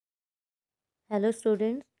Hello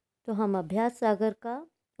students. तो हम अभ्यास सागर का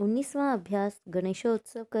 19वां अभ्यास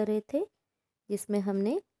गणेशोत्सव कर रहे थे, जिसमें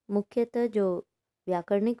हमने मुख्यतः जो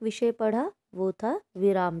व्याकरणिक विषय पढ़ा वो था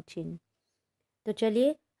विराम चिन्ह। तो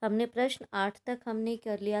चलिए, हमने प्रश्न 8 तक हमने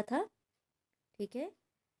कर लिया था। ठीक है,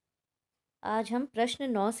 आज हम प्रश्न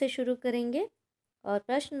 9 से शुरू करेंगे और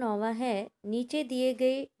प्रश्न 9वां है, नीचे दिए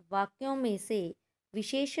गए वाक्यों में से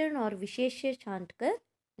विशेषण और विशेष्य छांटकर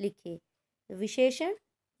लिखे। विशेषण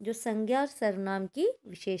जो संज्ञा और सर्वनाम की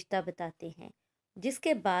विशेषता बताते हैं,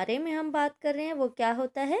 जिसके बारे में हम बात कर रहे हैं वो क्या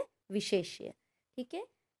होता है, विशेष्य। ठीक है,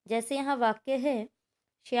 जैसे यहाँ वाक्य है,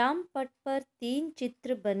 श्याम पट पर 3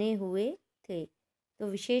 चित्र बने हुए थे। तो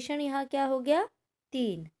विशेषण यहाँ क्या हो गया,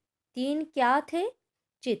 3। 3 क्या थे,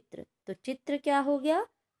 चित्र। तो चित्र क्या हो गया,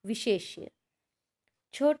 विशेष्य।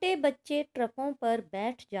 छोटे बच्चे ट्रकों पर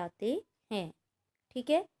बैठ जाते हैं। ठीक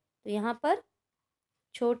है, तो यहाँ पर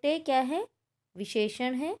छोटे क्या है,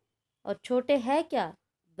 विशेषण है, और छोटे है क्या,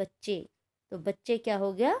 बच्चे। तो बच्चे क्या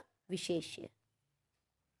हो गया, विशेष्य।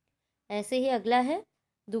 ऐसे ही अगला है,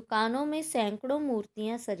 दुकानों में सैकड़ों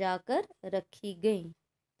मूर्तियां सजाकर रखी गईं।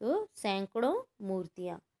 तो सैकड़ों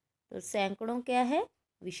मूर्तियां, तो सैकड़ों क्या है,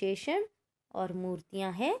 विशेषण, और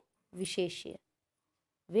मूर्तियां है विशेष्य।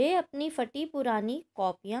 वे अपनी फटी पुरानी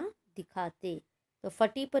कॉपियां दिखाते। तो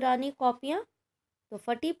फटी पुरानी कॉपियां, तो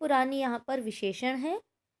फटी पुरानी यहाँ पर विशेषण है,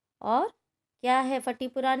 और क्या है, फटी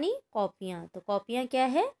पुरानी कॉपियाँ। तो कॉपियाँ क्या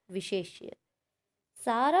है, विशेष्य।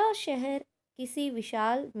 सारा शहर किसी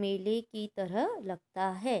विशाल मेले की तरह लगता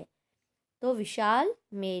है। तो विशाल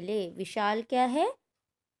मेले, विशाल क्या है,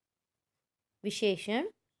 विशेषण,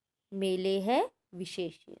 मेले है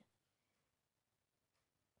विशेष्य।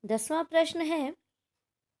 10वां प्रश्न है,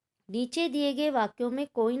 नीचे दिए गए वाक्यों में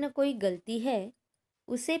कोई न कोई गलती है,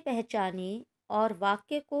 उसे पहचानिए और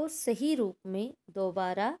वाक्य को सही रूप में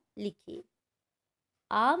दोबारा लिखिए।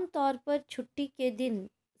 आम तौर पर छुट्टी के दिन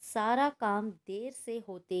सारा काम देर से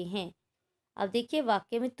होते हैं। अब देखिए,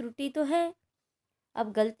 वाक्य में त्रुटि तो है,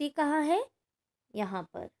 अब गलती कहाँ है, यहाँ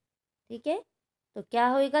पर। ठीक है, तो क्या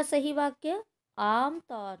होएगा सही वाक्य, आम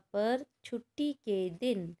तौर पर छुट्टी के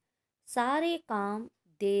दिन सारे काम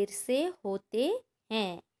देर से होते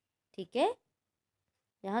हैं। ठीक है,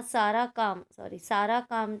 यहाँ सारा काम, सारा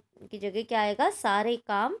काम की जगह क्या आएगा, सारे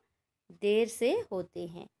काम देर से होते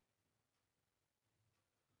हैं।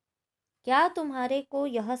 क्या तुम्हारे को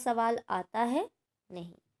यह सवाल आता है,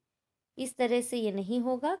 नहीं, इस तरह से ये नहीं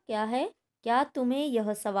होगा। क्या है, क्या तुम्हें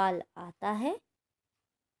यह सवाल आता है।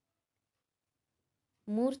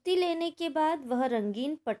 मूर्ति लेने के बाद वह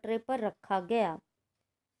रंगीन पटरे पर रखा गया।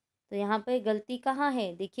 तो यहाँ पे गलती कहाँ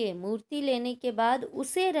है, देखिए, मूर्ति लेने के बाद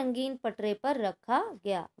उसे रंगीन पटरे पर रखा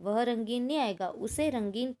गया, वह रंगीन नहीं आएगा, उसे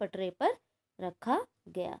रंगीन पटरे पर रखा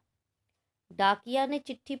गया। डाकिया ने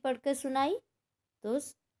चिट्ठी पढ़कर सुनाई। तो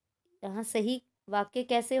यहाँ सही वाक्य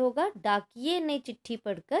कैसे होगा, डाकिये ने चिट्ठी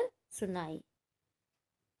पढ़कर सुनाई।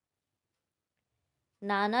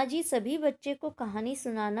 नाना जी सभी बच्चे को कहानी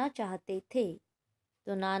सुनाना चाहते थे।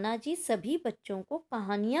 तो नाना जी सभी बच्चों को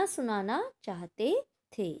कहानियां सुनाना चाहते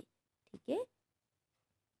थे। ठीक है,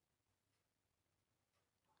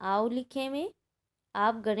 आओ लिखे में,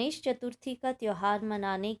 आप गणेश चतुर्थी का त्योहार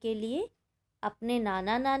मनाने के लिए अपने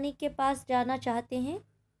नाना नानी के पास जाना चाहते हैं,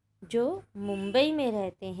 जो मुंबई में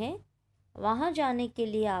रहते हैं। वहाँ जाने के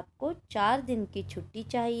लिए आपको 4 दिन की छुट्टी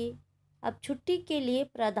चाहिए। अब छुट्टी के लिए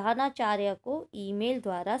प्रधानाचार्य को ईमेल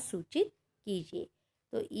द्वारा सूचित कीजिए।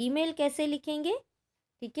 तो ईमेल कैसे लिखेंगे,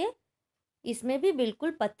 ठीक है, इसमें भी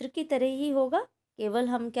बिल्कुल पत्र की तरह ही होगा, केवल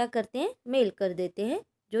हम क्या करते हैं, मेल कर देते हैं,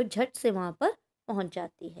 जो झट से वहाँ पर पहुँच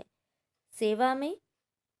जाती है। सेवा में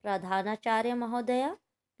प्रधानाचार्य महोदया,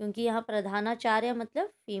 क्योंकि यहाँ प्रधानाचार्य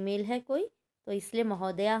मतलब फीमेल है कोई, तो इसलिए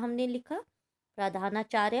महोदया हमने लिखा,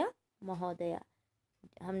 प्रधानाचार्य महोदया,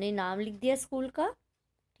 हमने नाम लिख दिया स्कूल का।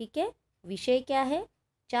 ठीक है, विषय क्या है,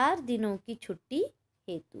 4 दिनों की छुट्टी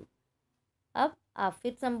हेतु। अब आप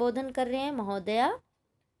फिर संबोधन कर रहे हैं, महोदया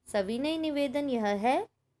सविनय निवेदन यह है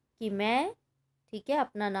कि मैं, ठीक है,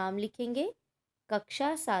 अपना नाम लिखेंगे,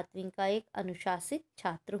 कक्षा 7वीं का एक अनुशासित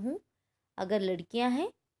छात्र हूँ। अगर लड़कियां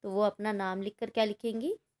हैं तो वो अपना नाम लिखकर क्या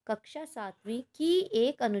लिखेंगी, कक्षा 7वीं की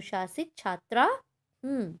एक अनुशासित छात्रा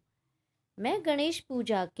हूँ। मैं गणेश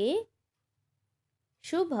पूजा के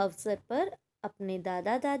शुभ अवसर पर अपने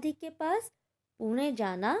दादा दादी के पास पुणे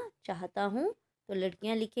जाना चाहता हूँ। तो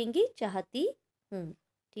लड़कियां लिखेंगी चाहती हूँ।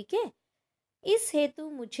 ठीक है, इस हेतु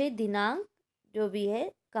मुझे दिनांक जो भी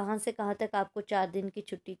है, कहाँ से कहाँ तक आपको 4 दिन की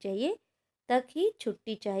छुट्टी चाहिए, तक ही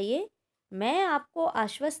छुट्टी चाहिए। मैं आपको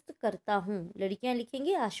आश्वस्त करता हूँ, लड़कियां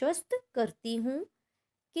लिखेंगी आश्वस्त करती हूँ,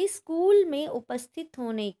 कि स्कूल में उपस्थित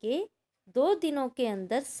होने के 2 दिनों के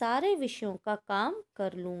अंदर सारे विषयों का काम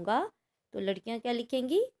कर लूँगा। तो लड़कियां क्या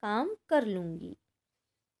लिखेंगी? काम कर लूँगी।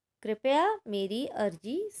 कृपया मेरी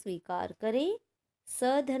अर्जी स्वीकार करें।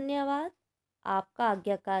 धन्यवाद। आपका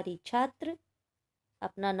आज्ञाकारी छात्र।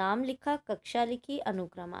 अपना नाम लिखा, कक्षा लिखी,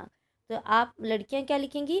 अनुक्रमांक। तो आप लड़कियां क्या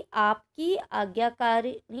लिखेंगी? आपकी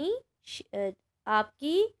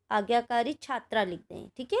आपकी आज्ञाकारी छात्रा लिख दें।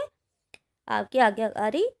 ठीक है, आपकी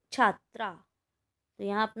आज्ञाकारी छात्रा। तो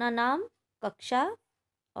यहाँ अपना नाम, कक्षा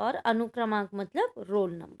और अनुक्रमांक मतलब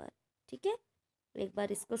रोल नंबर। ठीक है, एक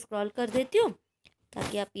बार इसको स्क्रॉल कर देती हूँ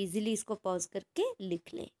ताकि आप इजीली इसको पॉज करके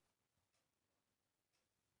लिख लें।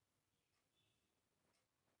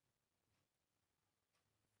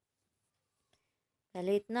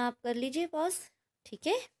 पहले इतना आप कर लीजिए पॉज। ठीक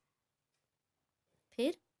है,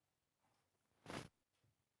 फिर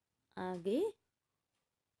आगे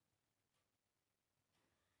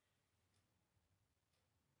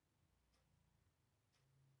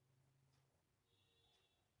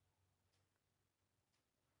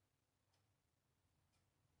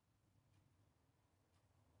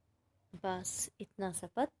बस इतना सा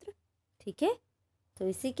पत्र। ठीक है, तो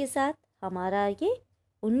इसी के साथ हमारा ये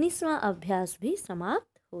 19वां अभ्यास भी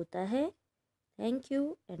समाप्त होता है। Thank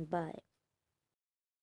you and bye.